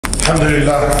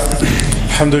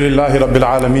Alhamdulillah Rabbil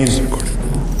Alameen.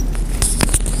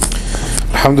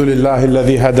 Alhamdulillah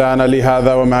alladhi hadana li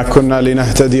hadha wa ma kunna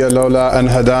linahtadiya lawla an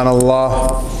hadana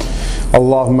Allah.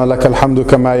 Allahumma lakal hamdu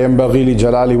kama yanbaghi li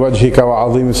jalali wajhika wa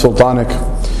azimi sultanik.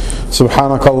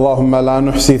 Subhanaka Allahumma la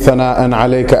nuhsi thana'an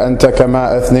alayka anta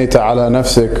kama athnayta ala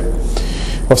nafsik.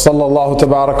 وصلى الله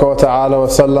تبارك وتعالى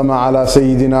وسلم على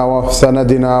سيدنا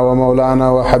وسندنا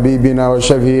ومولانا وحبيبنا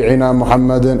وشفيعنا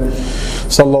محمد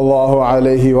صلى الله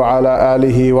عليه وعلى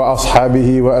آله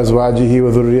وأصحابه وأزواجه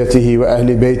وذريته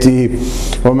وأهل بيته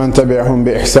ومن تبعهم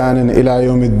بإحسان إلى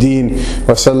يوم الدين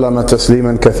وسلم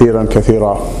تسليما كثيرا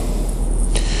كثيرا.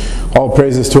 All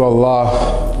praises to Allah,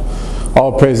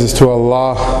 all praises to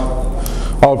Allah,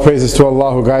 all praises to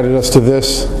Allah who guided us to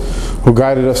this, who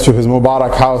guided us to His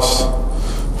Mubarak house,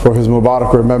 for His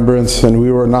Mubarak remembrance, and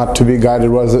we were not to be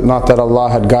guided, was it not that Allah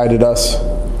had guided us?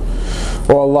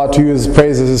 O Allah, to you His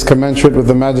praises is commensurate with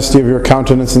the majesty of your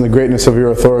countenance and the greatness of your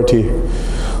authority.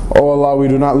 O Allah, we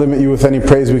do not limit you with any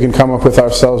praise we can come up with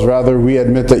ourselves, rather we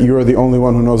admit that you are the only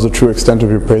one who knows the true extent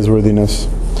of your praiseworthiness.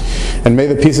 And may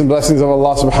the peace and blessings of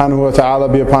Allah subhanahu wa ta'ala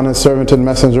be upon His servant and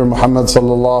messenger Muhammad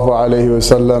sallallahu alayhi wa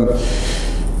sallam,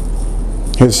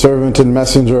 His servant and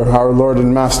messenger, our Lord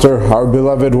and Master, our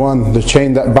beloved one, the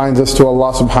chain that binds us to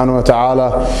Allah subhanahu wa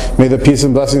ta'ala. May the peace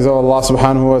and blessings of Allah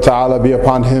subhanahu wa ta'ala be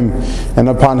upon him and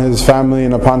upon his family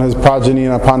and upon his progeny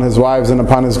and upon his wives and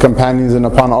upon his companions and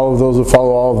upon all of those who follow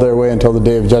all of their way until the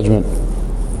day of judgment.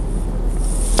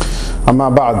 Amma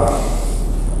ba'd.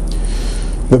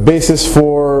 The basis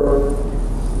for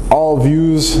all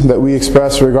views that we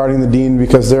express regarding the deen,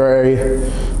 because there are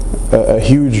a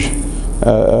huge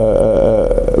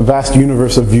vast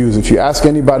universe of views. If you ask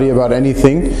anybody about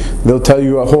anything, they'll tell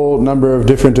you a whole number of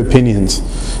different opinions.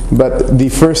 But the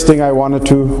first thing I wanted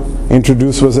to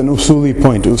introduce was an usuli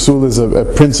point. Usul is a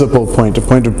principal point, a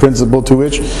point of principle to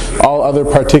which all other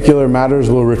particular matters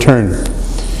will return.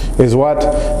 Is what?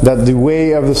 That the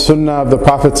way of the sunnah of the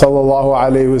Prophet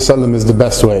ﷺ is the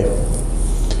best way.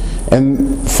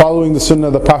 And following the sunnah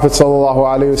of the Prophet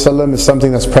ﷺ is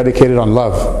something that's predicated on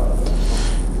love.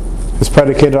 It's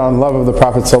predicated on love of the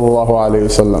Prophet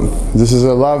ﷺ. This is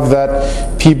a love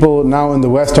that people now in the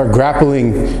West are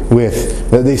grappling with.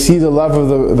 That they see the love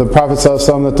of the Prophet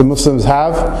ﷺ that the Muslims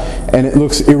have, and it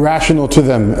looks irrational to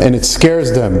them, and it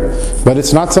scares them. But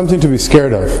it's not something to be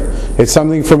scared of. It's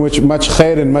something from which much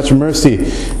khair and much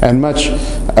mercy and much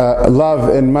love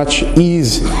and much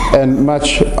ease and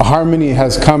much harmony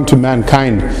has come to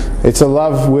mankind. It's a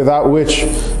love without which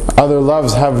other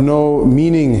loves have no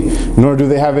meaning, nor do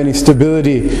they have any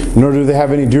stability, nor do they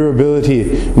have any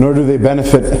durability, nor do they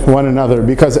benefit one another,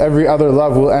 because every other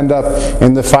love will end up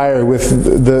in the fire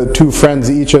with the two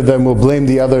friends. Each of them will blame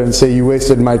the other and say, you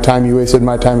wasted my time,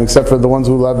 except for the ones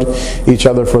who loved each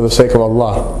other for the sake of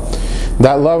Allah.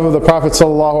 That love of the Prophet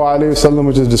ﷺ,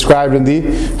 which is described in the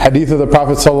hadith of the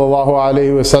Prophet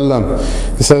ﷺ,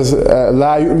 it says,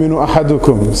 "La yu'minu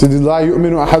ahadukum." So the "La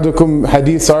yu'minu ahadukum"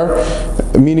 hadiths are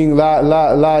meaning la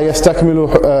yastakmilu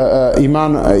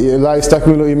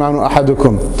imanu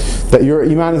ahadukum. That your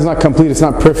iman is not complete, it's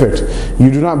not perfect.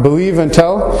 You do not believe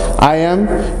until I am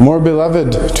more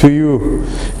beloved to you.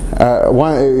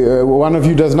 One of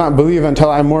you does not believe until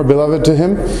I am more beloved to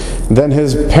him than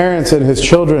his parents and his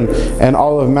children and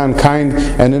all of mankind.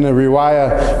 And in a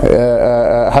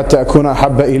riwayah, حَتَّى أَكُونَ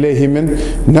أَحَبَّ إِلَيْهِ مِنْ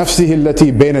نَفْسِهِ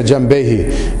الَّتِي بَيْنَ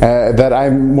جَنْبَيْهِ, that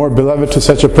I'm more beloved to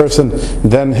such a person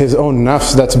than his own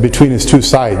nafs that's between his two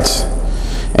sides.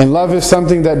 And love is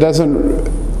something that doesn't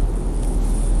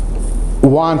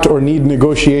want or need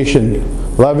negotiation.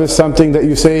 Love is something that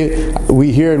you say,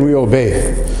 we hear and we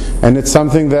obey. And it's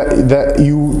something that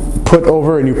you put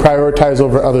over and you prioritize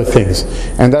over other things.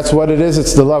 And that's what it is.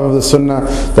 It's the love of the sunnah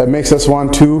that makes us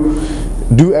want to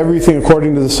do everything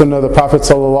according to the sunnah of the Prophet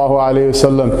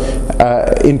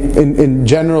ﷺ. In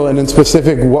general and in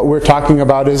specific, what we're talking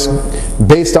about is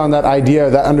based on that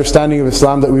idea, that understanding of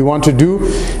Islam, that we want to do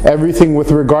everything with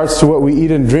regards to what we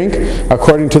eat and drink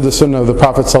according to the sunnah of the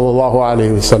Prophet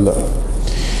ﷺ.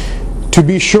 To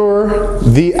be sure,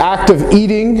 the act of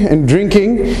eating and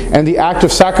drinking and the act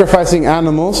of sacrificing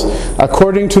animals,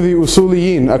 according to the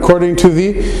usuliyin, according to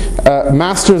the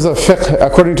masters of fiqh,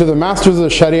 according to the masters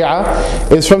of sharia,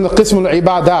 is from the qism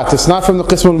al-ibadat. It's not from the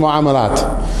qism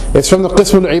al-mu'amalat. It's from the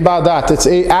qism al-ibadat. It's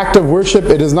an act of worship.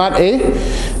 It is not a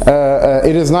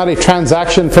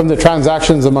transaction from the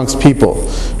transactions amongst people,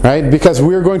 right? Because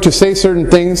we're going to say certain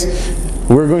things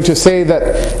We're going to say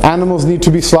that animals need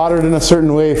to be slaughtered in a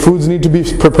certain way, foods need to be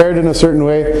prepared in a certain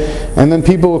way, and then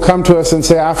people will come to us and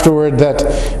say afterward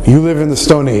that you live in the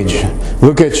Stone Age.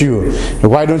 Look at you.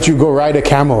 Why don't you go ride a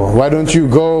camel? Why don't you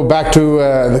go back to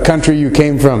the country you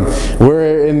came from?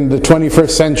 We're in the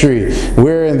 21st century.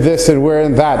 We're in this and we're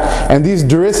in that. And these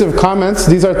derisive comments,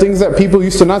 these are things that people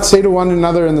used to not say to one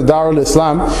another in the Dawah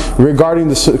al-Islam regarding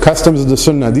the customs of the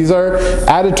Sunnah. These are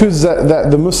attitudes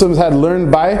that the Muslims had learned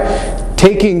by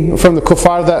taking from the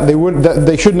kuffar that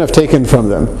they shouldn't have taken from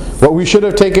them. What we should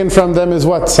have taken from them is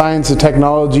what? Science and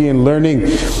technology and learning.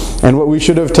 And what we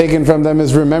should have taken from them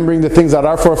is remembering the things that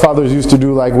our forefathers used to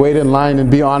do, like wait in line and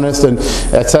be honest and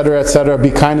etc., etc., be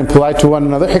kind and polite to one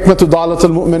another. Hikmatu dalatul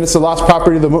mu'min, it's the lost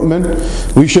property of the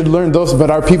mu'min. We should learn those,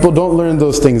 but our people don't learn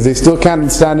those things. They still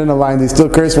can't stand in a line, they still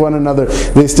curse one another,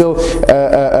 they still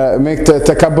make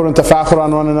takabbur and tafakhur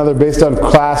on one another based on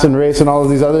class and race and all of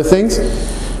these other things.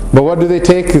 But what do they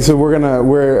take? So we're going to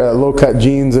wear low-cut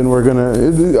jeans, and we're going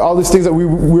to... all these things that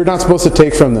we're not supposed to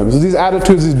take from them. So these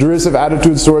attitudes, these derisive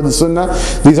attitudes toward the Sunnah,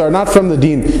 these are not from the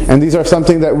deen. And these are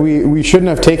something that we shouldn't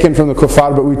have taken from the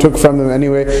kuffar, but we took from them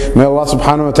anyway. May Allah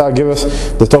subhanahu wa ta'ala give us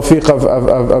the tawfiq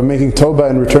of making tawbah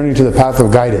and returning to the path of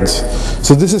guidance.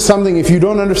 So this is something, if you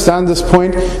don't understand this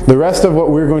point, the rest of what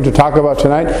we're going to talk about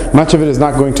tonight, much of it is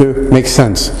not going to make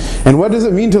sense. And what does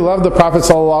it mean to love the Prophet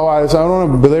sallallahu alaihi wasallam? I don't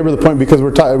want to belabor the point because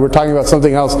we're talking about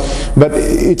something else, but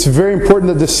it's very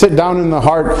important that this sit down in the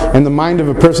heart and the mind of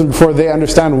a person before they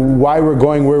understand why we're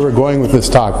going where we're going with this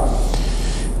talk.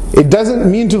 It doesn't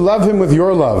mean to love him with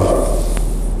your love.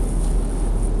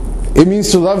 It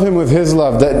means to love him with his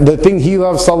love. That the thing he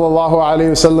loves, sallallahu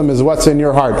alaihi wasallam, is what's in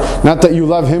your heart. Not that you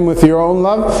love him with your own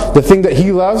love. The thing that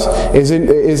he loves is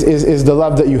the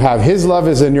love that you have. His love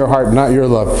is in your heart, not your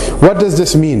love. What does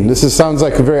this mean? This sounds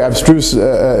like a very abstruse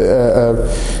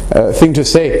thing to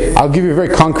say. I'll give you a very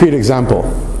concrete example.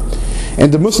 In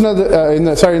the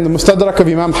Mustadrak of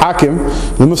Imam Hakim,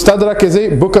 the Mustadrak is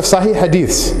a book of Sahih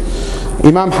Hadiths.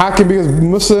 Imam Hakim, because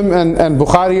Muslim and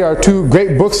Bukhari are two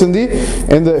great books in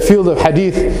the field of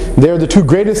hadith. They are the two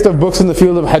greatest of books in the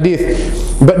field of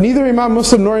hadith. But neither Imam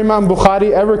Muslim nor Imam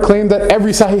Bukhari ever claimed that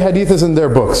every Sahih hadith is in their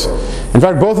books. In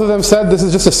fact, both of them said this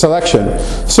is just a selection.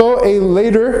 So a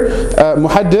later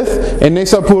muhaddith in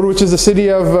Naysapur, which is the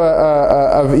city of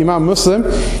Imam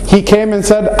Muslim, he came and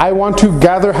said, I want to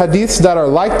gather hadiths that are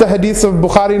like the hadiths of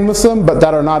Bukhari and Muslim, but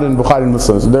that are not in Bukhari and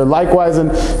Muslim. So they're likewise in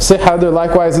sihha, they're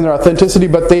likewise in their authenticity,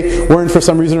 but they weren't for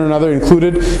some reason or another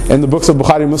included in the books of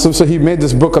Bukhari and Muslim. So he made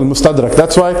this book Al-Mustadrak.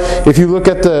 That's why if you look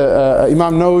at the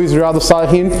Imam Nawawi's Riyadh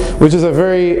al-Salihin, which is a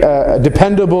very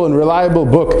dependable and reliable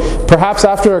book, perhaps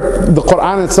after the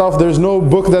Quran itself, there's no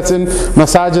book that's in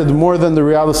Masajid more than the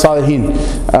Riyadh al-Salihin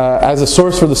as a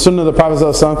source for the Sunnah of the Prophet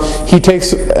ﷺ. He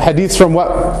takes hadiths from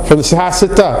what? From the Sihah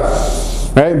Sittah.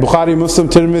 Right? Bukhari, Muslim,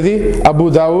 Tirmidhi, Abu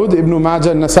Dawud, Ibn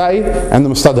Majah, Nasa'i, and the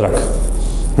Mustadrak.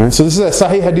 Right? So this is a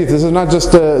Sahih Hadith. This is not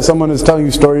just someone is telling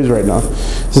you stories right now.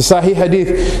 It's a Sahih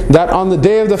Hadith that on the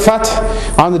day of the Fath,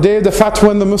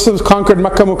 when the Muslims conquered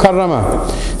Makkah Mukarramah,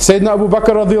 Sayyidina Abu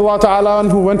Bakr radiallahu ta'ala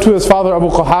anhu went to his father Abu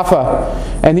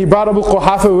Quhafa, and he brought Abu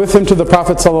Quhafa with him to the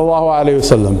Prophet sallallahu alaihi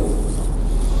wasallam,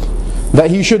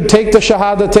 that he should take the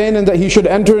Shahadatain and that he should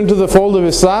enter into the fold of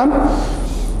Islam,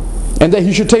 and that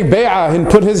he should take bay'ah and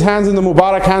put his hands in the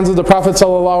Mubarak hands of the Prophet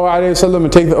ﷺ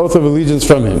and take the oath of allegiance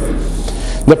from him.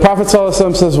 The Prophet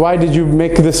ﷺ says, why did you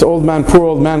make this old man, poor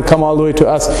old man, come all the way to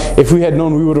us? If we had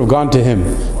known, we would have gone to him.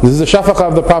 This is the shafaqah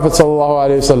of the Prophet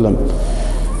ﷺ.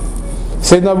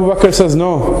 Sayyidina Abu Bakr says,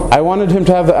 no, I wanted him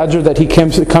to have the ajr that he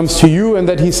comes to you and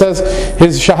that he says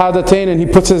his shahadatain and he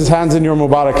puts his hands in your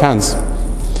Mubarak hands.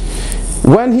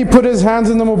 When he put his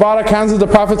hands in the Mubarak hands of the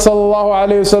Prophet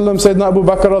ﷺ, Sayyidina Abu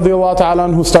Bakr radiallahu ta'ala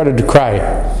anhu started to cry.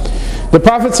 The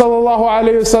Prophet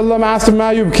ﷺ asked him,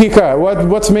 Ma yubkika,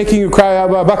 what's making you cry,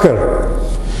 Abu Bakr?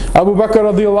 Abu Bakr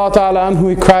radiallahu ta'ala anhu,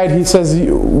 he cried, he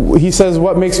says,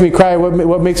 what makes me cry?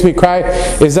 What makes me cry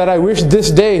is that I wish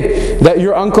this day that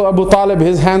your uncle Abu Talib,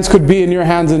 his hands could be in your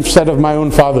hands instead of my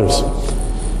own father's.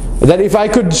 That if I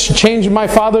could change my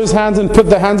father's hands and put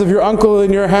the hands of your uncle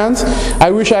in your hands, I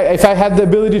wish if I had the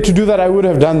ability to do that, I would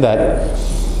have done that.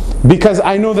 Because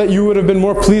I know that you would have been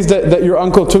more pleased that your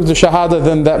uncle took the shahada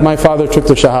than that my father took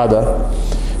the shahada.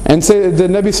 And say the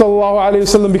Nabi sallallahu alayhi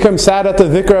wasallam became sad at the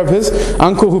dhikr of his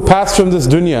uncle who passed from this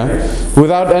dunya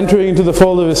without entering into the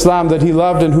fold of Islam, that he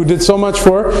loved and who did so much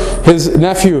for his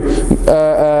nephew.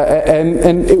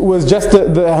 And it was just the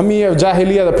hamiyya of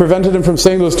jahiliyyah that prevented him from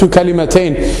saying those two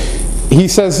kalimatain. He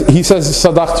says,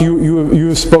 Sadaqt,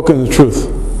 you've spoken the truth.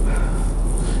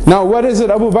 Now what is it?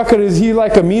 Abu Bakr, is he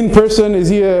like a mean person? Is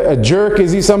he a jerk?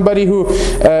 Is he somebody who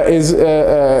is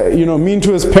mean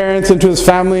to his parents and to his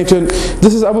family?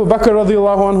 This is Abu Bakr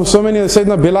radiallahu anhu. So many of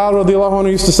Sayyidina Bilal radiallahu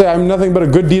anhu used to say, I'm nothing but a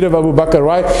good deed of Abu Bakr.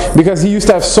 Why? Because he used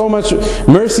to have so much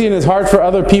mercy in his heart for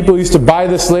other people. He used to buy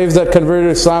the slaves that converted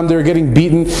to Islam. They were getting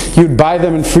beaten. He would buy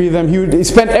them and free them. He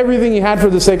spent everything he had for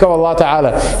the sake of Allah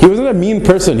Ta'ala. He wasn't a mean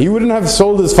person. He wouldn't have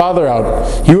sold his father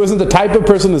out. He wasn't the type of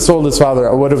person that sold his father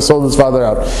out, would have sold his father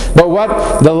out. But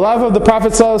what? The love of the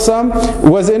Prophet ﷺ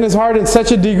was in his heart in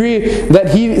such a degree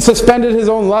that he suspended his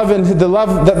own love, and the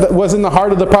love that was in the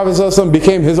heart of the Prophet ﷺ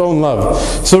became his own love.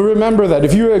 So remember that.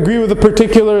 If you agree with a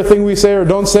particular thing we say or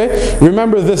don't say,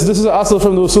 remember this. This is an asl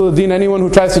from the usul al-deen. Anyone who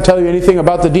tries to tell you anything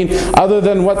about the deen other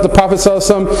than what the Prophet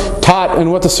ﷺ taught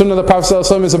and what the sunnah of the Prophet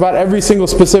ﷺ is about every single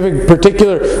specific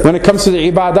particular, when it comes to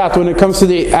the ibadat, when it comes to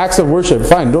the acts of worship,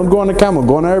 fine, don't go on a camel,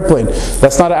 go on an airplane.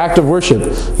 That's not an act of worship.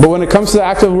 But when it comes to the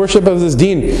act of worship of this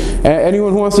deen,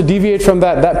 anyone who wants to deviate from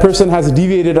that, that person has a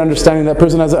deviated understanding. That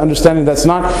person has an understanding that's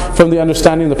not from the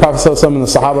understanding of the Prophet ﷺ and the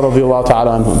Sahaba radiallahu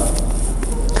ta'ala anhum.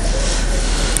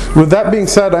 With that being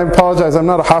said, I apologize, I'm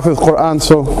not a Hafiz Quran,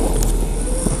 so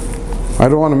I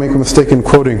don't want to make a mistake in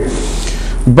quoting.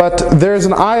 But there's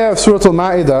an ayah of Surah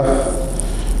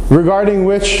Al-Ma'idah regarding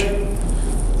which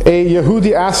a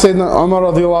Yahudi asked Sayyidina Umar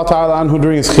radiallahu ta'ala anhu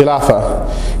during his khilafah.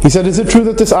 He said, is it true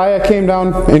that this ayah came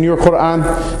down in your Quran?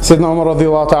 Sayyidina Umar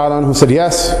radiallahu ta'ala anhu said,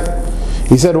 yes.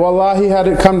 He said, Wallahi, had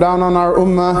it come down on our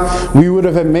ummah, we would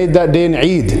have made that day an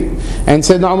Eid. And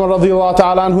Sayyidina Umar radiallahu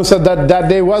ta'ala anhu said that that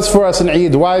day was for us an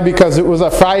Eid. Why? Because it was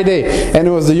a Friday, and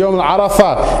it was the Yawm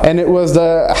al-Arafah, and it was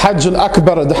the Hajj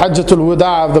al-Akbar, the Hajjatul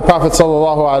Wada' of the Prophet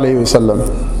sallallahu alayhi wasallam.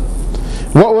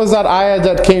 What was that ayah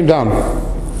that came down?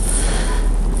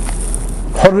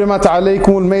 حرمت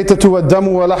عليكم الميتة والدم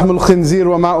ولحم الخنزير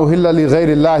وما أهل لغير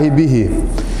الله به.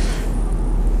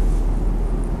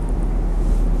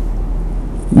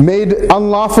 Made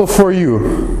unlawful for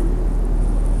you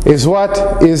is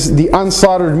what? Is the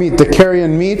unslaughtered meat, the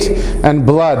carrion meat and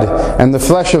blood and the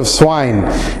flesh of swine,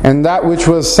 and that which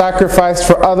was sacrificed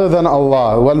for other than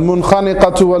Allah.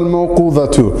 وَالْمُنْخَنِقَةُ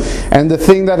وَالْمَوْقُوذَةُ, and the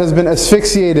thing that has been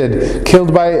asphyxiated,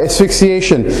 killed by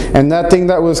asphyxiation, and that thing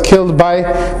that was killed by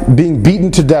being beaten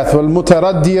to death.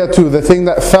 وَالْمُتَرَدِّيَةُ, the thing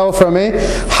that fell from a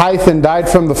height and died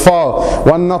from the fall.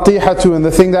 وَالنَّطِيحَةُ, and the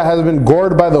thing that has been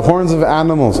gored by the horns of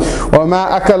animals.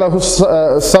 وَمَا أَكَلَهُ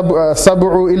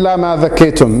السَّبْعُ إِلَّا مَا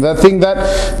ذَكَّيْتُمْ, that thing that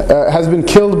has been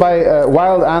killed by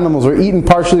wild animals or eaten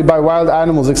partially by wild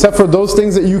animals, except for those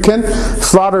things that you can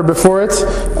slaughter before its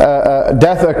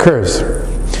death occurs.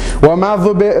 وَمَا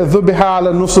ذُبِحَ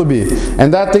عَلَى النُّصُبِ,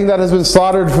 and that thing that has been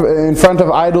slaughtered in front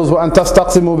of idols. وَأَن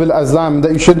تَسْتَقْسِمُوا بِالْأَزْلَامِ,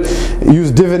 that you should use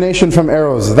divination from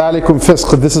arrows. ذَلِكُمْ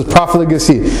فِسْقٌ, this is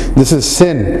profligacy, this is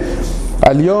sin.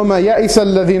 الْيَوْمَ يَئِسَ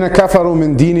الَّذِينَ كَفَرُوا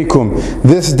مِنْ دِينِكُمْ,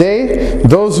 this day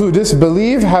those who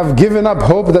disbelieve have given up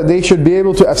hope that they should be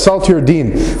able to assault your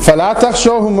deen. فَلَا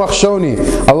تَخْشَوْهُمْ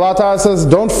وَخْشَوْنِي, Allah Ta'ala says,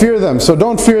 don't fear them, so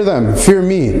don't fear them, fear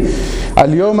me.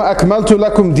 الْيَوْمَ أَكْمَلْتُ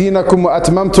لَكُمْ دِينَكُمْ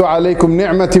وَأَتْمَمْتُ عَلَيْكُمْ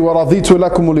نِعْمَتِي وَرَضِيتُ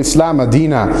لَكُمُ الْإِسْلَامَ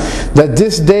دِينًا, that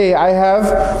this day I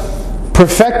have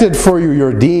perfected for you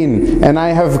your deen, and I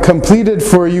have completed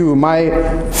for you my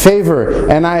favor,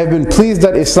 and I have been pleased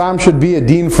that Islam should be a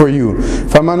deen for you.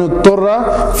 فَمَنُ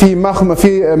اضْطُرَّ فِي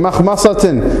مَخْمَصَةٍ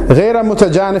غَيْرَ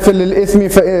مُتَجَانِفٍ لِإِثْمٍ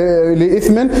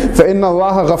فَإِنَّ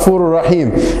اللَّهَ غَفُورٌ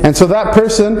رَحِيمٌ. And so that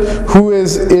person who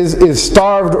is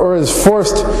starved or is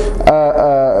forced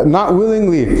not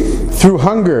willingly through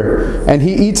hunger, and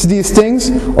he eats these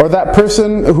things, or that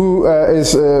person who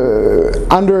is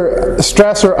under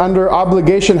stress or under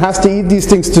obligation, has to eat these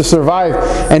things to survive,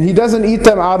 and he doesn't eat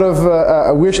them out of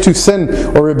a wish to sin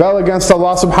or rebel against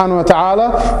Allah subhanahu wa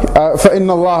ta'ala, فَإِنَّ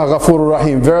اللَّهَ غَفُورٌ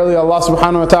رَحِيمٌ, verily Allah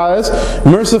subhanahu wa ta'ala is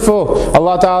merciful.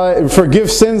 Allah ta'ala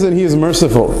forgives sins and He is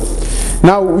merciful.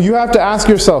 Now you have to ask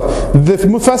yourself, the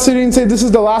Mufassirin say this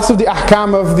is the last of the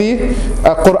ahkam of the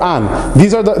Quran.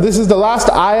 This is the last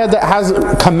ayah that has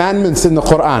commandments in the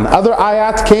Quran. Other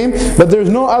ayat came, but there's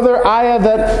no other ayah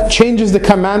that changes the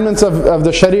commandments of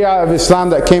the Sharia of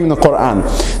Islam that came in the Quran.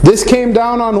 This came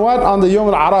down on what? On the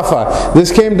Yawm al-Arafah.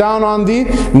 This came down on the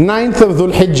 9th of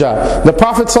Dhul Hijjah. The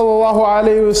Prophet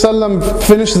ﷺ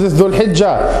finished this Dhul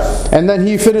Hijjah, and then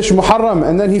he finished Muharram,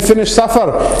 and then he finished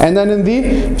Safar, and then in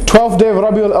the 12th day of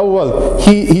Rabiul Awwal,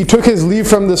 he took his leave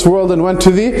from this world and went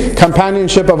to the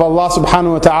companionship of Allah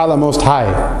subhanahu wa ta'ala Most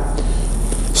High.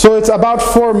 So it's about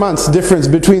 4 months difference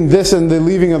between this and the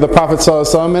leaving of the Prophet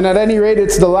ﷺ, and at any rate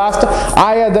it's the last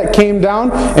ayah that came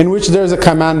down in which there's a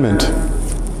commandment.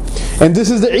 And this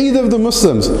is the Eid of the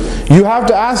Muslims. You have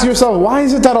to ask yourself, why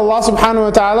is it that Allah subhanahu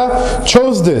wa ta'ala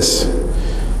chose this?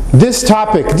 This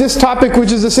topic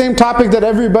which is the same topic that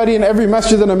everybody in every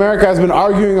masjid in America has been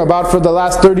arguing about for the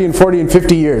last 30 and 40 and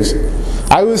 50 years.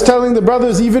 I was telling the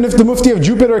brothers, even if the Mufti of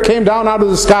Jupiter came down out of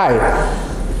the sky,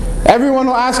 everyone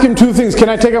will ask him two things: can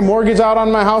I take a mortgage out on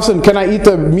my house, and can I eat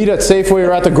the meat at Safeway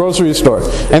or at the grocery store?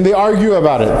 And they argue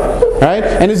about it, right?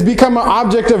 And it's become an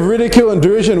object of ridicule and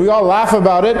derision. We all laugh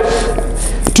about it,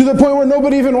 to the point where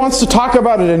nobody even wants to talk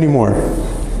about it anymore.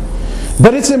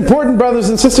 But it's important, brothers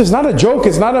and sisters. It's not a joke.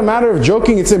 It's not a matter of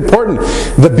joking. It's important.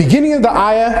 The beginning of the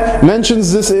ayah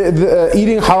mentions this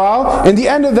eating halal, and the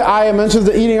end of the ayah mentions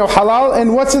the eating of halal.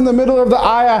 And what's in the middle of the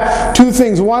ayah? Two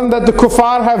things. One, that the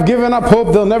kuffar have given up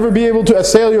hope. They'll never be able to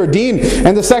assail your deen.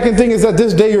 And the second thing is that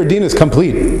this day your deen is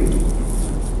complete.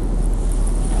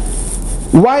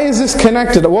 Why is this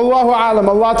connected? Wallahu a'lam.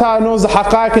 Allah Ta'ala knows the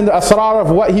haqaiq and the asrar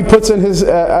of what He puts in His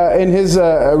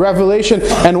revelation,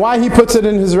 and why He puts it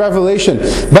in His revelation.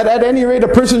 But at any rate, a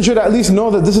person should at least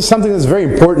know that this is something that's very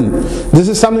important. This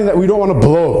is something that we don't want to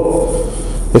blow.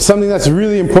 It's something that's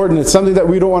really important. It's something that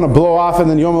we don't want to blow off, and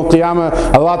then Yawm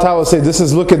al-Qiyamah, Allah Ta'ala will say,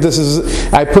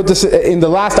 I put this in the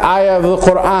last ayah of the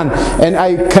Quran, and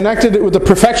I connected it with the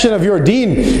perfection of your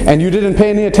deen, and you didn't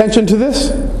pay any attention to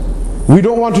this? We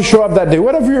don't want to show up that day.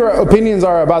 Whatever your opinions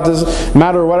are about this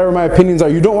matter, whatever my opinions are,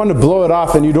 you don't want to blow it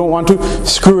off, and you don't want to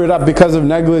screw it up because of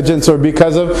negligence, or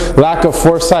because of lack of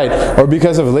foresight, or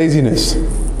because of laziness.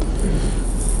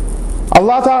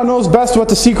 Allah Ta'ala knows best what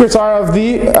the secrets are of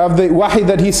the wahi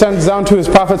that He sends down to His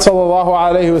Prophet Sallallahu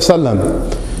Alaihi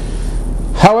Wasallam.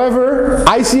 However,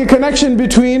 I see a connection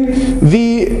between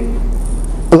the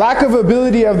lack of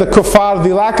ability of the kuffar,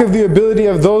 the lack of the ability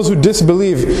of those who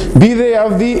disbelieve, be they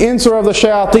of the ins or of the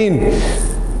shayateen.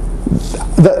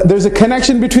 There's a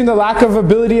connection between the lack of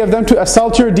ability of them to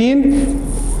assault your deen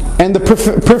and the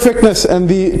perfectness and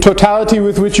the totality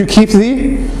with which you keep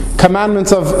the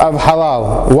commandments of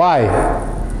halal. Why?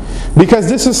 Because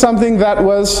this is something that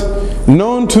was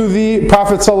known to the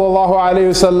Prophet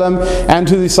ﷺ and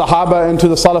to the Sahaba and to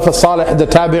the Salaf al-Salih, the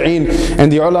Tabi'een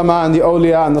and the Ulama and the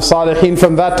Awliya and the Salihin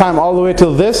from that time all the way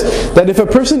till this, that if a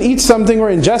person eats something or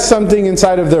ingests something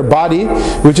inside of their body,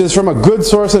 which is from a good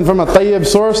source and from a tayyib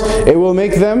source, it will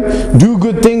make them do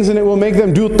good things, and it will make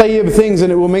them do tayyib things,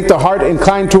 and it will make the heart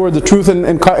incline toward the truth and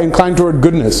incline toward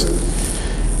goodness.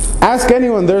 Ask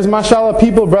anyone. There's mashallah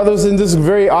people, brothers in this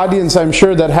very audience, I'm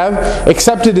sure, that have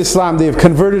accepted Islam. They have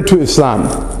converted to Islam.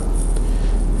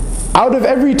 Out of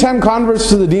every 10 converts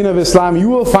to the deen of Islam, you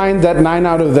will find that 9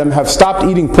 out of them have stopped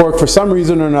eating pork for some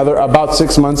reason or another about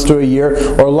 6 months to a year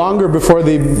or longer before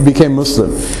they became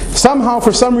Muslim. Somehow,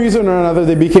 for some reason or another,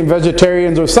 they became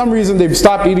vegetarians, or some reason they've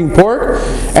stopped eating pork,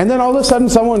 and then all of a sudden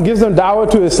someone gives them da'wah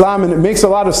to Islam, and it makes a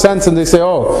lot of sense, and they say,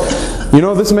 oh, you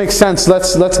know, this makes sense,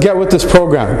 let's get with this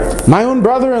program. My own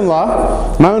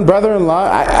brother-in-law,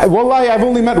 wallahi, I've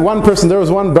only met one person. There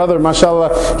was one brother,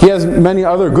 mashallah, he has many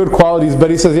other good qualities, but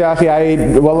he says, yeah, I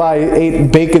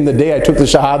ate bacon the day I took the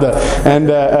Shahada,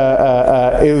 and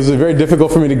it was very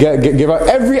difficult for me to give up.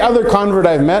 Every other convert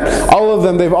I've met, all of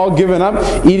them, they've all given up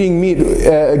eating meat,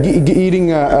 eating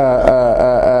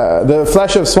the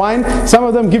flesh of swine, some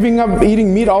of them giving up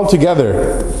eating meat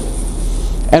altogether.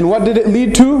 And what did it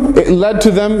lead to? It led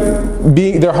to them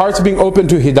their hearts being open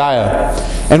to hidayah.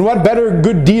 And what better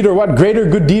good deed, or what greater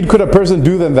good deed could a person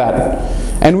do than that?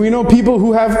 And we know people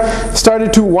who have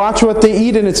started to watch what they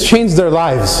eat, and it's changed their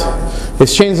lives.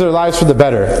 It's changed their lives for the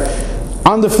better.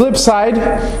 On the flip side,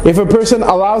 if a person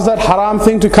allows that haram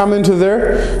thing to come into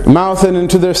their mouth and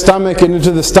into their stomach and into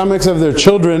the stomachs of their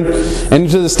children and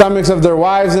into the stomachs of their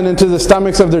wives and into the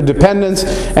stomachs of their dependents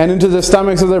and into the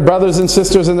stomachs of their brothers and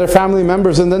sisters and their family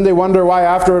members, and then they wonder why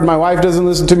afterward my wife doesn't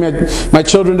listen to me, my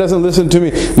children doesn't listen to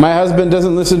me, my husband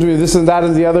doesn't listen to me, this and that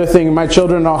and the other thing, my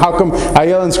children, how come I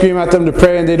yell and scream at them to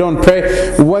pray and they don't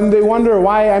pray? When they wonder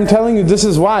why, I'm telling you, this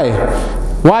is why.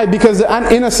 Why? Because the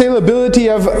inassailability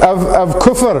of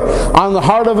kufr on the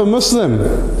heart of a Muslim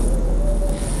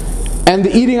and the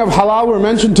eating of halal were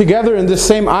mentioned together in this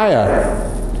same ayah.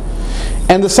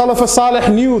 And the Salaf al-Salih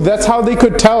knew that's how they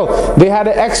could tell. They had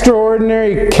an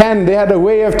extraordinary ken. They had a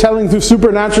way of telling through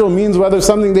supernatural means whether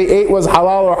something they ate was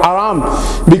halal or haram.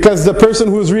 Because the person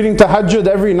who was reading tahajjud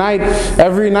every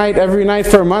night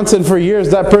for months and for years,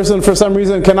 that person for some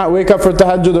reason cannot wake up for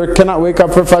tahajjud or cannot wake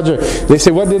up for fajr. They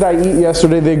say, what did I eat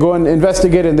yesterday? They go and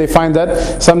investigate, and they find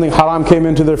that something haram came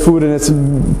into their food, and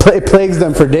it plagues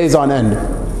them for days on end.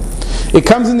 It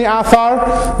comes in the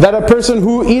athar that a person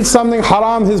who eats something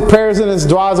haram, his prayers and his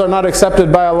du'as are not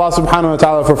accepted by Allah subhanahu wa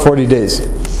ta'ala for 40 days.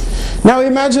 Now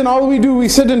imagine all we do, we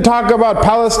sit and talk about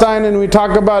Palestine, and we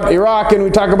talk about Iraq, and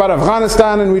we talk about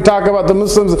Afghanistan, and we talk about the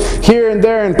Muslims here and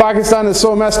there, and Pakistan is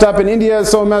so messed up, and India is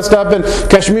so messed up, and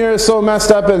Kashmir is so messed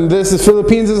up, and this is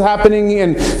Philippines is happening,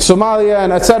 in Somalia,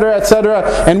 and etc., etc.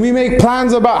 And we make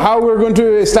plans about how we're going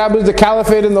to establish the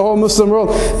caliphate in the whole Muslim world.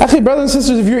 Actually, brothers and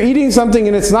sisters, if you're eating something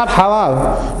and it's not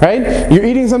halal, right? You're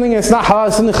eating something and it's not halal,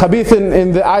 it's something khabith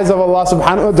in the eyes of Allah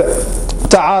subhanahu wa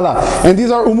ta'ala. And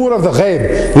these are umur of the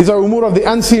ghaib. These are umur of the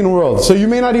unseen world. So you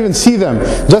may not even see them.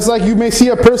 Just like you may see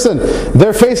a person,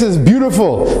 their face is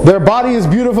beautiful, their body is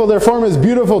beautiful, their form is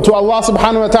beautiful. To Allah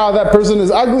subhanahu wa ta'ala, that person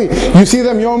is ugly. You see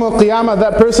them yawm al-qiyamah,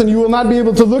 that person, you will not be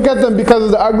able to look at them because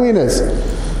of the ugliness.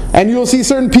 And you'll see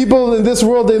certain people in this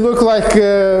world, they look like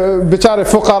bichare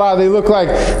fuqara, they look like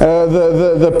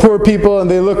the poor people, and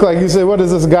they look like, you say, what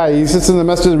is this guy? He sits in the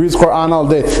masjid, reads Quran all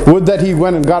day. Would that he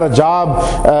went and got a job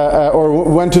or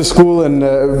went to school and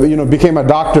became a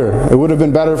doctor. It would have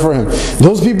been better for him.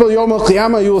 Those people, Yawm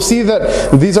al-Qiyamah, you will see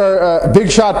that these are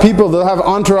big shot people. They'll have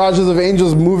entourages of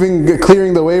angels moving,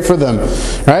 clearing the way for them.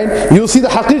 Right? You'll see the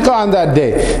haqiqah on that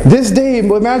day. This day,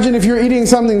 imagine if you're eating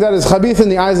something that is khabith in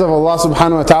the eyes of Allah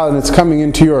subhanahu wa ta'ala, and it's coming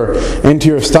into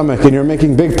your stomach, and you're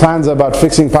making big plans about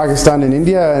fixing Pakistan and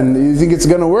India, and you think it's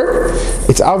going to work?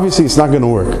 It's not going to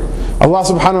work. Allah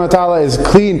subhanahu wa ta'ala is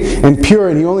clean and pure,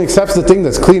 and He only accepts the thing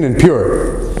that's clean and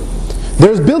pure.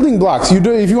 There's building blocks.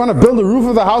 If you want to build the roof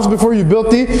of the house before you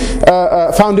build the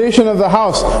foundation of the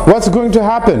house, what's going to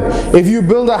happen? If you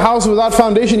build a house without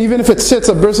foundation, even if it sits,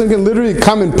 a person can literally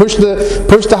come and push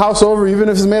the house over. Even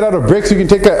if it's made out of bricks, you can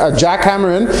take a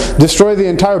jackhammer and destroy the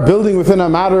entire building within a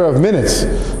matter of minutes.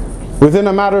 Within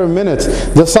a matter of minutes.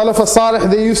 The Salaf as-Salih,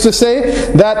 they used to say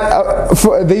that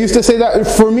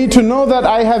for me to know that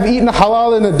I have eaten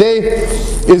halal in a day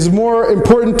is more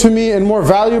important to me and more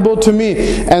valuable to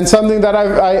me, and something that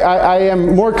I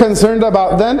am more concerned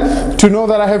about than to know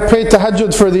that I have prayed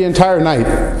tahajjud for the entire night.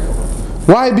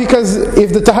 Why? Because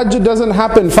if the tahajjud doesn't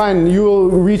happen, fine, you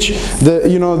will reach the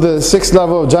 6th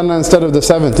level of Jannah instead of the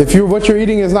 7th. If what you're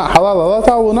eating is not halal, Allah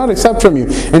Ta'ala will not accept from you.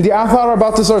 And the athar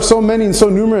about this are so many and so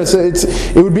numerous, it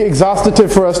would be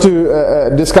exhaustive for us to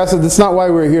discuss it. That's not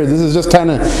why we're here. This is just kind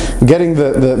of getting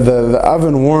the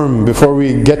oven warm before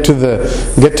we get to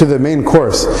the main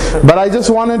course. But I just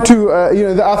wanted to,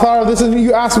 the athar of this, and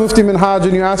you ask Mufti Minhaj,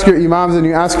 and you ask your imams, and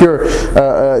you ask your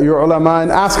ulama, and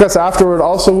ask us afterward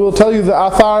also. We'll tell you the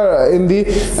athar in the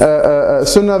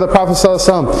sunnah of the Prophet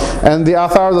ﷺ, and the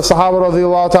athar of the Sahaba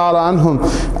radiallahu ta'ala anhum.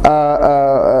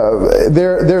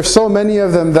 There's so many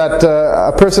of them that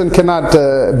a person cannot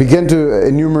begin to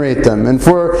enumerate them. And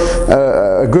for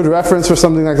a good reference for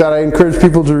something like that, I encourage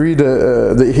people to read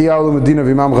the Ihya Ulumuddin of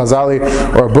Imam Ghazali,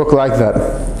 or a book like that.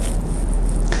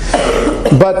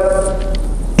 But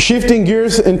shifting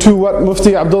gears into what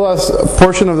Mufti Abdullah's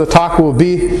portion of the talk will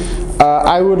be,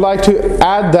 I would like to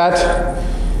add that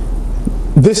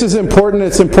this is important.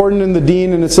 It's important in the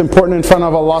deen, and it's important in front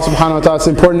of Allah subhanahu wa ta'ala. It's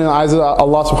important in the eyes of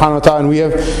Allah subhanahu wa ta'ala, and we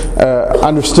have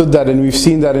understood that, and we've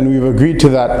seen that, and we've agreed to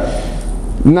that.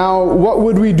 Now, what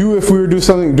would we do if we were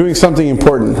doing something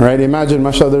important, right? Imagine,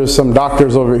 mashallah, there's some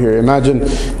doctors over here. Imagine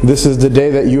this is the day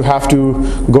that you have to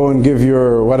go and give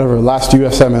your last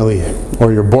USMLE,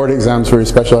 or your board exams for your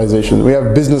specialization. We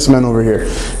have businessmen over here,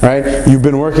 right? You've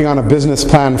been working on a business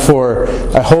plan for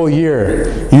a whole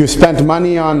year. You spent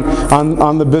money on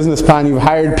the business plan. You've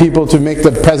hired people to make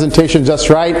the presentation just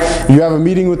right. You have a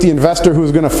meeting with the investor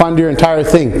who's going to fund your entire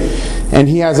thing. And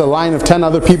he has a line of 10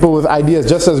 other people with ideas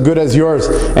just as good as yours.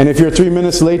 And if you're 3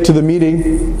 minutes late to the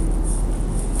meeting,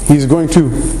 he's going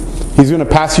to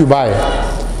pass you by.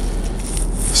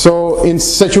 So in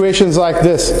situations like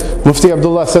this, Mufti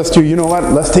Abdullah says to you, you know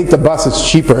what, let's take the bus,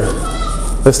 it's cheaper.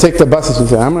 Let's take the buses. And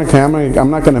say, I'm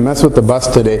not going to mess with the bus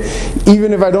today.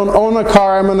 Even if I don't own a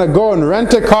car, I'm going to go and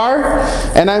rent a car,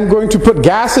 and I'm going to put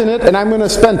gas in it, and I'm going to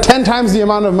spend 10 times the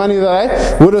amount of money that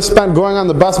I would have spent going on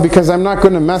the bus, because I'm not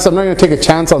going to I'm not going to take a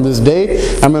chance on this day.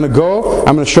 I'm going to go,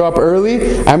 I'm going to show up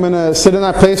early, I'm going to sit in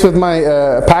that place with my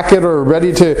packet or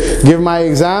ready to give my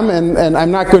exam, and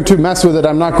I'm not going to mess with it.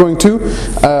 I'm not going to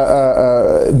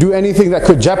do anything that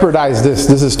could jeopardize this.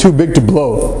 This is too big to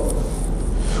blow.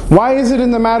 Why is it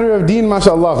in the matter of deen,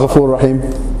 mashallah, Ghafoor Rahim?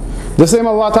 The same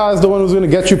Allah Ta'ala is the one who's going to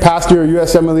get you past your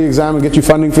USMLE exam and get you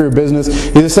funding for your business.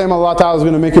 He's the same Allah Ta'ala who's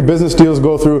going to make your business deals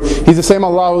go through. He's the same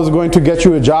Allah who's going to get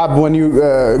you a job when you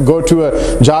go to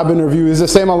a job interview. He's the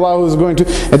same Allah who's going to,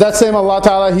 and that same Allah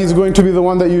Ta'ala, He's going to be the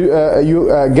one that you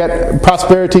get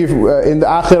prosperity in the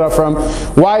akhirah from.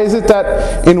 Why is it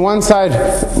that in one side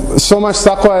so much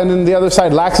taqwa, and then the other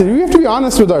side lacks it. We have to be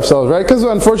honest with ourselves, right? Because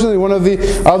unfortunately, one of the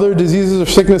other diseases or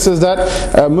sicknesses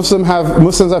that Muslims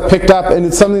have picked up, and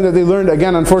it's something that they learned,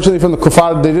 again, unfortunately, from the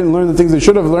kuffar. They didn't learn the things they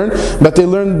should have learned, but they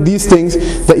learned these things,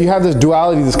 that you have this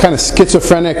duality, this kind of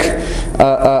schizophrenic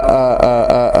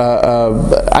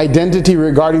identity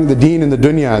regarding the deen and the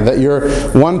dunya, that you're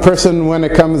one person when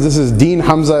it comes, this is deen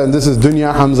Hamzah and this is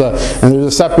dunya Hamzah, and there's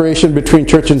a separation between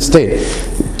church and state.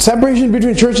 Separation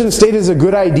between church and state is a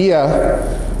good idea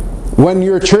when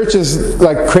your church is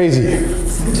like crazy.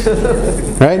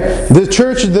 Right? The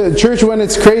church when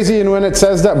it's crazy, and when it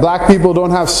says that black people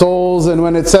don't have souls, and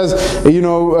when it says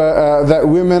that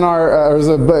women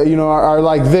are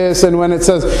like this, and when it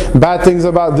says bad things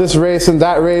about this race and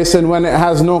that race, and when it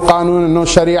has no qanun and no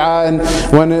sharia, and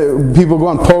when people go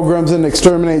on pogroms and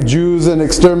exterminate Jews and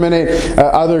exterminate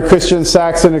other Christian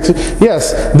sects, and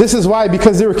yes, this is why,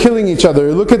 because they were killing each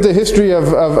other. Look at the history of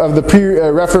the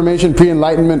pre-Reformation,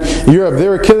 pre-Enlightenment Europe. They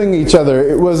were killing each other.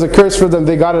 It was a curse for them.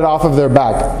 They got it off of their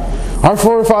back. Our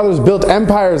forefathers built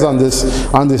empires on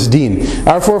this deen.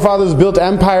 Our forefathers built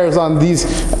empires on these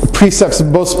precepts,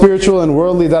 both spiritual and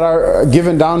worldly, that are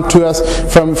given down to us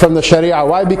from the Sharia.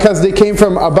 Why? Because they came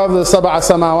from above the sab'a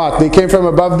samawat. They came from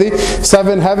above the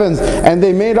 7 heavens, and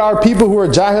they made our people who are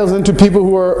jahils into people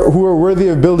who are worthy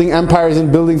of building empires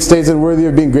and building states and worthy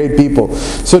of being great people.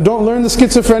 So don't learn the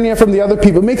schizophrenia from the other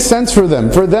people. It makes sense for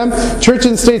them. For them, church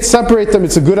and state, separate them.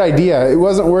 It's a good idea. It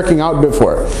wasn't working out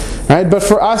before. Right? But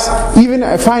for us, even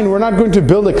fine, we're not going to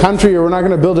build a country, or we're not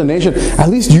going to build a nation. At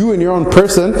least you in your own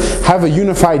person have a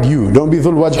unified you. Don't be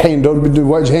dhul wajhain,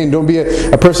 don't be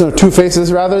a person of 2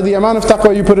 faces. Rather, the amount of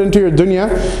taqwa you put into your dunya,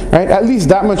 right? At least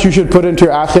that much you should put into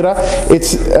your akhirah.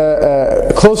 It's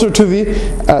closer to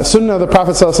the sunnah of the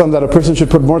Prophet ﷺ that a person should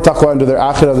put more taqwa into their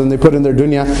akhirah than they put in their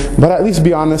dunya. But at least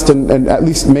be honest and at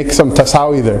least make some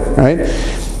tasawi there, right?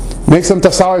 Make some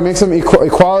tasawi, make some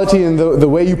equality in the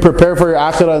way you prepare for your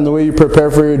akhirah and the way you prepare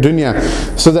for your dunya,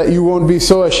 so that you won't be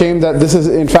so ashamed that this is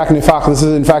in fact nifaq, this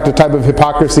is in fact a type of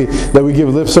hypocrisy, that we give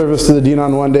lip service to the deen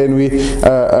on one day and we do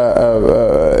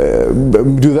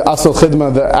the asl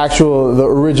khidmah, the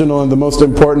original and the most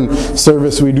important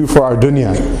service we do for our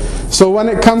dunya. So when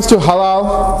it comes to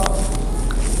halal,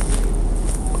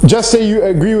 just say you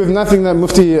agree with nothing that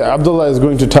Mufti Abdullah is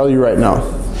going to tell you right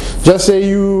now. Just say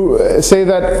you say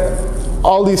that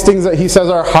all these things that he says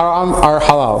are haram are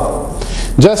halal.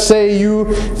 Just say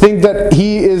you think that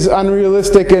he is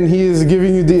unrealistic and he is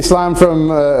giving you the Islam from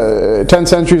 10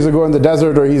 centuries ago in the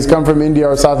desert, or he's come from India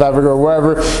or South Africa or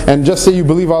wherever, and just say you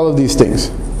believe all of these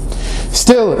things.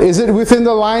 Still, is it within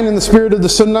the line in the spirit of the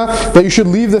sunnah that you should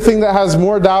leave the thing that has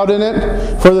more doubt in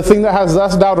it for the thing that has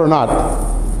less doubt, or not?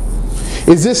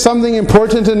 Is this something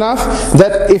important enough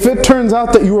that if it turns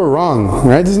out that you were wrong,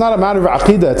 right? This is not a matter of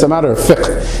aqidah, it's a matter of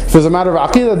fiqh. If it was a matter of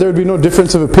aqidah, there would be no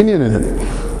difference of opinion in it.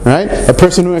 Right? A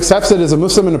person who accepts it is a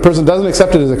Muslim and a person who doesn't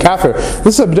accept it is a kafir.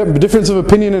 This is a difference of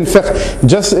opinion in fiqh.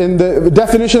 Just in the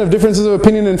definition of differences of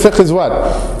opinion in fiqh is what?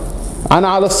 أنا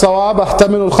على الصواب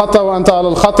أحتمل الخطأ وأنت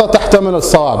على الخطأ تحتمل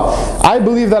الصواب. I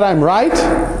believe that I'm right,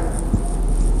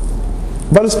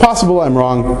 but it's possible I'm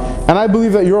wrong. And I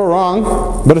believe that you're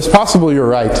wrong, but it's possible you're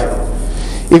right.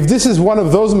 If this is one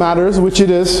of those matters, which it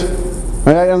is,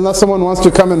 unless someone wants to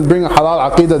come and bring a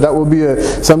halal aqidah, that will be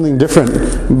something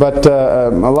different. But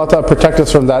Allah Ta'ala protect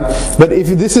us from that. But if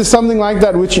this is something like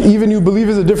that, which even you believe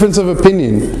is a difference of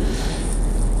opinion,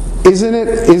 isn't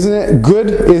it good?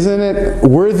 Isn't it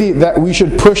worthy that we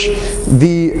should push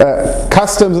the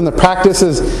customs and the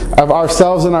practices of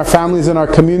ourselves and our families and our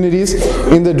communities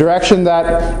in the direction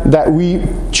that we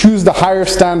choose the higher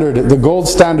standard, the gold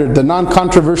standard, the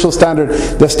non-controversial standard,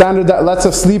 the standard that lets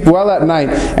us sleep well at night,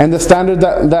 and the standard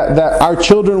that our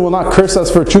children will not curse us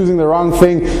for choosing the wrong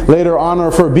thing later on,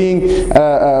 or for being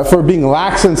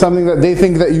lax in something that they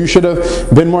think that you should have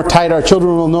been more tight. Our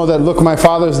children will know that, look, my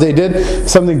fathers, they did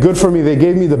something good for me. They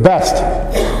gave me the best.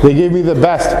 They gave me the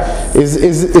best.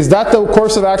 Is that the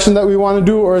course of action that we want to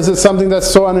do, or is it something that's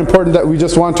so unimportant that we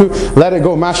just want to let it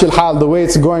go, mashil hal, the way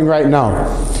it's going right now?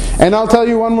 And I'll tell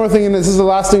you one more thing, and this is the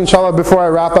last thing, inshallah, before I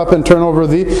wrap up and turn over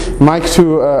the mic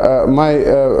to my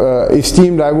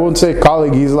esteemed, I won't say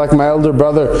colleague, he's like my elder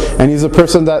brother, and he's a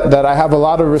person that I have a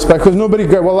lot of respect, because nobody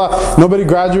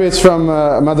graduates from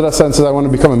madrasa and says, I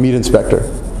want to become a meat inspector.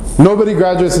 Nobody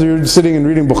graduates, you're sitting and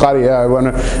reading Bukhari,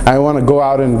 I want to go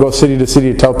out and go city to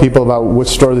city to tell people about which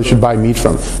store they should buy meat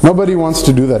from. Nobody wants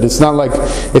to do that. It's not like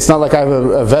I have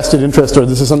a vested interest, or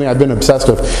this is something I've been obsessed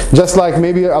with. Just like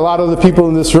maybe a lot of the people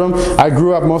in this room, I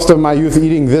grew up most of my youth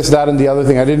eating this, that, and the other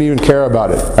thing. I didn't even care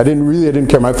about it. I didn't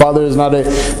care. My father is not a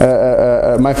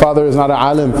my father is not an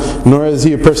alim, nor is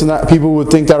he a person that people would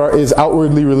think that is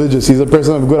outwardly religious. He's a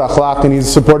person of good akhlaq, and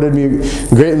he's supported me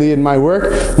greatly in my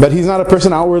work, but he's not a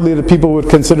person outwardly that people would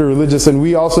consider religious, and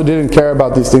we also didn't care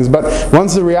about these things. But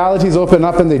once the realities open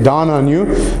up and they dawn on you,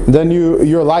 then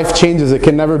your life changes. It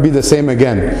can never be the same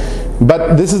again.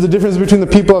 But this is the difference between the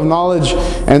people of knowledge,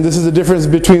 and this is the difference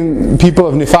between people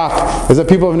of nifaq, is that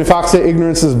people of nifaq say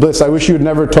ignorance is bliss. I wish you had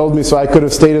never told me so I could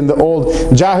have stayed in the old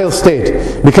jahil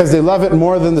state, because they love it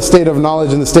more than the state of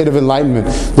knowledge and the state of enlightenment.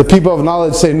 The people of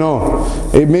knowledge say no,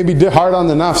 it may be hard on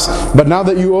the nafs, but now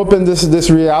that you open this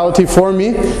reality for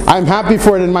me, I'm happy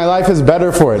for it and my life is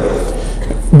better for it.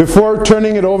 Before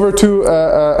turning it over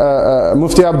to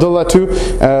Mufti Abdullah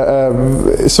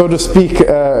to, so to speak,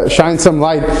 shine some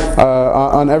light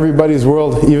on everybody's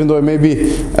world, even though it may be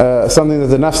something that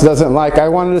the nafs doesn't like, I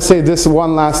wanted to say this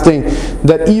one last thing,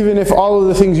 that even if all of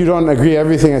the things you don't agree,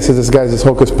 everything I said, this guy's just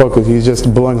hocus pocus, he's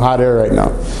just blowing hot air right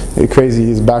now. He's crazy,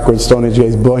 he's backwards Stone Age guy,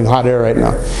 he's blowing hot air right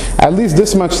now. At least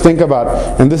this much think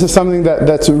about, and this is something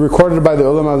that's recorded by the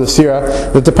ulama of the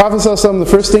seerah, that the Prophet ﷺ, the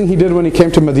first thing he did when he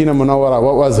came to Medina Munawwara,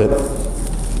 what was it?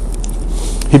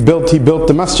 He built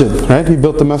the masjid, right? He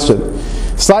built the masjid.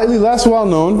 Slightly less well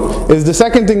known is the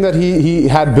second thing that he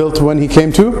had built when he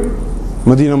came to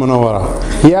Medina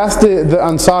Munawwara. He asked the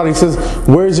Ansar, he says,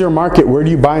 where's your market? Where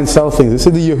do you buy and sell things? They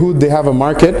said the Yahud, they have a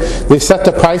market, they set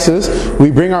the prices,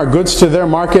 we bring our goods to their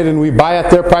market and we buy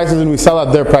at their prices and we sell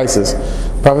at their prices.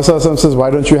 Prophet ﷺ says, why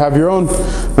don't you have your own?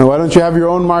 And why don't you have your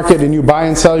own market and you buy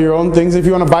and sell your own things? If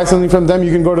you want to buy something from them,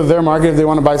 you can go to their market. If they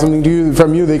want to buy something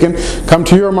from you, they can come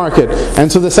to your market.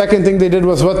 And so the second thing they did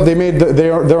was what? They made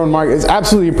their own market. It's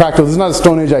absolutely practical. This is not a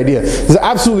Stone Age idea. It's an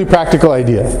absolutely practical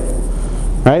idea.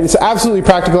 Right? It's an absolutely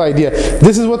practical idea.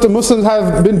 This is what the Muslims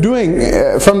have been doing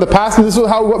from the past, and this is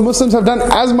what Muslims have done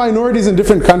as minorities in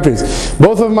different countries.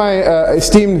 Both of my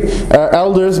esteemed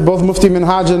elders, both Mufti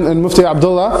Minhaj and Mufti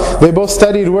Abdullah, they both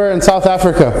studied where? In South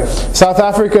Africa. South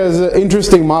Africa is an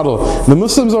interesting model. The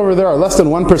Muslims over there are less than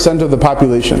 1% of the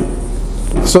population.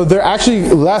 So they're actually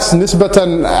less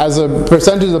nisbatan as a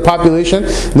percentage of the population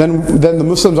than the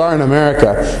Muslims are in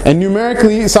America. And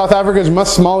numerically, South Africa is much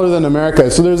smaller than America.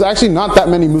 So there's actually not that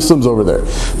many Muslims over there.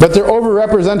 But they're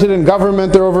overrepresented in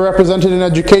government, they're overrepresented in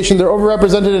education, they're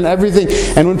overrepresented in everything.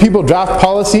 And when people draft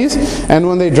policies, and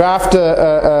when they draft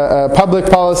public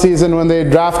policies, and when they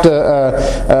draft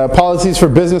policies for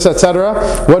business,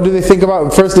 etc., what do they think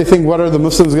about? First they think, what are the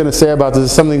Muslims going to say about this?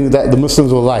 Is something that the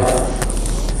Muslims will like.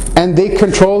 And they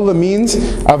control the means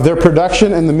of their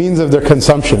production and the means of their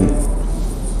consumption.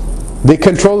 They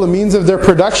control the means of their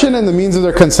production and the means of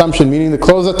their consumption, meaning the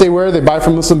clothes that they wear, they buy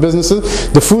from Muslim businesses.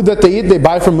 The food that they eat, they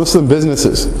buy from Muslim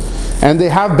businesses. And they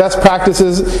have best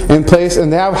practices in place,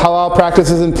 and they have halal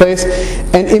practices in place.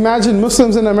 And imagine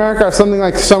Muslims in America are something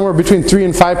like somewhere between 3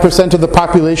 and 5% of the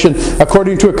population,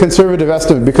 according to a conservative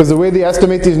estimate, because the way they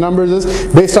estimate these numbers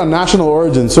is based on national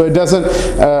origin. So it doesn't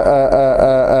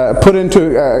put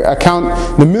into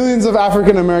account the millions of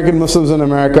African American Muslims in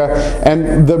America,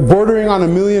 and the bordering on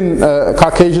 1 million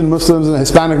Caucasian Muslims and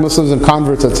Hispanic Muslims and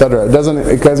converts, etc. It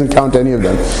doesn't count any of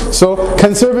them. So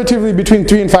conservatively, between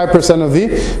 3 and 5% of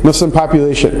the Muslim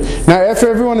population. Now, if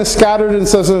everyone is scattered and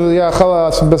says, "Ya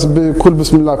khalas, kul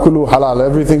bismillah, kulu halal,"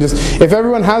 everything if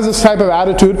everyone has this type of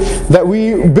attitude that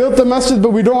we built the masjid,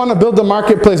 but we don't want to build the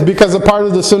marketplace because a part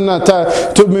of the sunnah,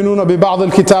 tu'minuna bi ba'd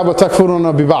al-kitab wa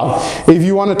takfuruna bi ba'd. If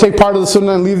you want to take part of the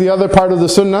sunnah and leave the other part of the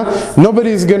sunnah,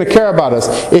 nobody's going to care about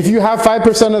us. If you have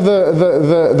 5% of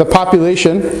the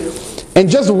population, and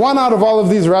just one out of all of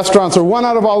these restaurants, or one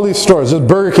out of all these stores, just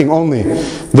Burger King only,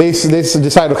 they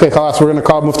decide, okay, khalas, we're going to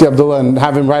call Mufti Abdullah and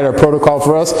have him write our protocol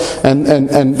for us, and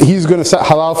he's going to set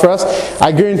halal for us.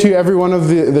 I guarantee you every one of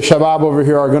the shabab over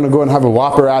here are going to go and have a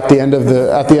Whopper at the end of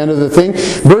the thing.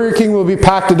 Burger King will be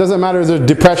packed. It doesn't matter if there's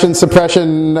depression,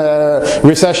 suppression,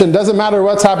 recession, doesn't matter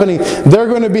what's happening. They're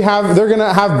going to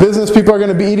have business, people are going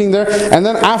to be eating there, and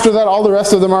then after that all the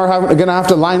rest of them are going to have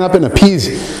to line up and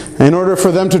appease in order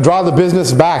for them to draw the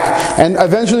business back. And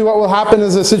eventually what will happen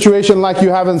is a situation like you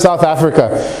have in South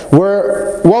Africa,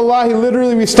 where wallahi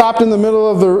literally we stopped in the middle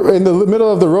of the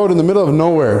road in the middle of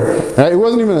nowhere. Right? It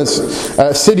wasn't even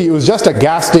a city, it was just a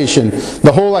gas station.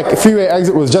 The whole freeway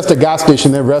exit was just a gas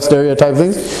station there, rest area type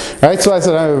things. Right? So I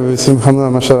said,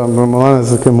 alhamdulillah, mashallah, Maulana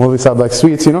is like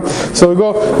sweets, you know. So we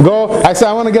go, I said,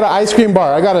 I want to get an ice cream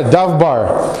bar. I got a Dove bar.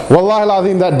 Wallahi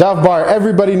al-azim, that Dove bar,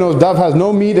 everybody knows Dove has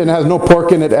no meat and has no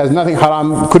pork in it, as nothing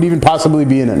haram could even possibly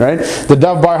be in it, right? The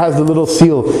Dove bar has the little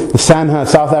seal, the SANHA,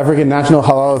 South African National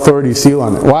Halal Authority seal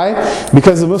on it. Why?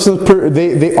 Because the Muslims,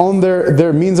 they own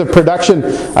their means of production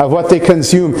of what they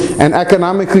consume, and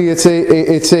economically it's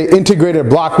a integrated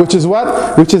block, which is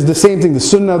what? Which is the same thing, the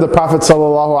sunnah of the Prophet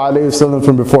ﷺ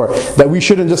from before, that we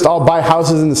shouldn't just all buy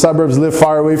houses in the suburbs, live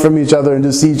far away from each other, and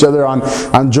just see each other on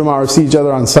Jummah or see each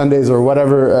other on Sundays or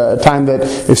whatever time that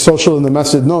is social in the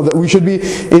masjid. No, that we should be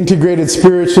integrated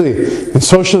spiritually and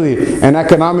socially and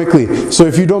economically. So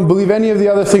if you don't believe any of the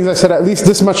other things I said, at least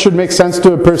this much should make sense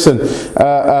to a person.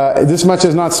 This much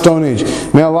is not Stone Age.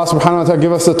 May Allah subhanahu wa ta'ala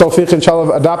give us the tawfiq, inshallah,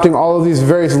 of adopting all of these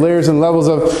various layers and levels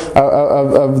of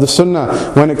the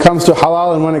sunnah when it comes to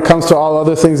halal and when it comes to all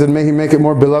other things, and may He make it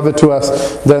more beloved to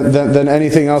us than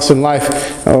anything else in life.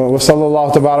 Wa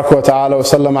sallallahu tabaraka wa ta'ala wa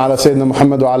sallam ala Sayyidina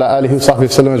Muhammad wa ala alihi wa sahbihi wa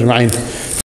sallam ajma'in.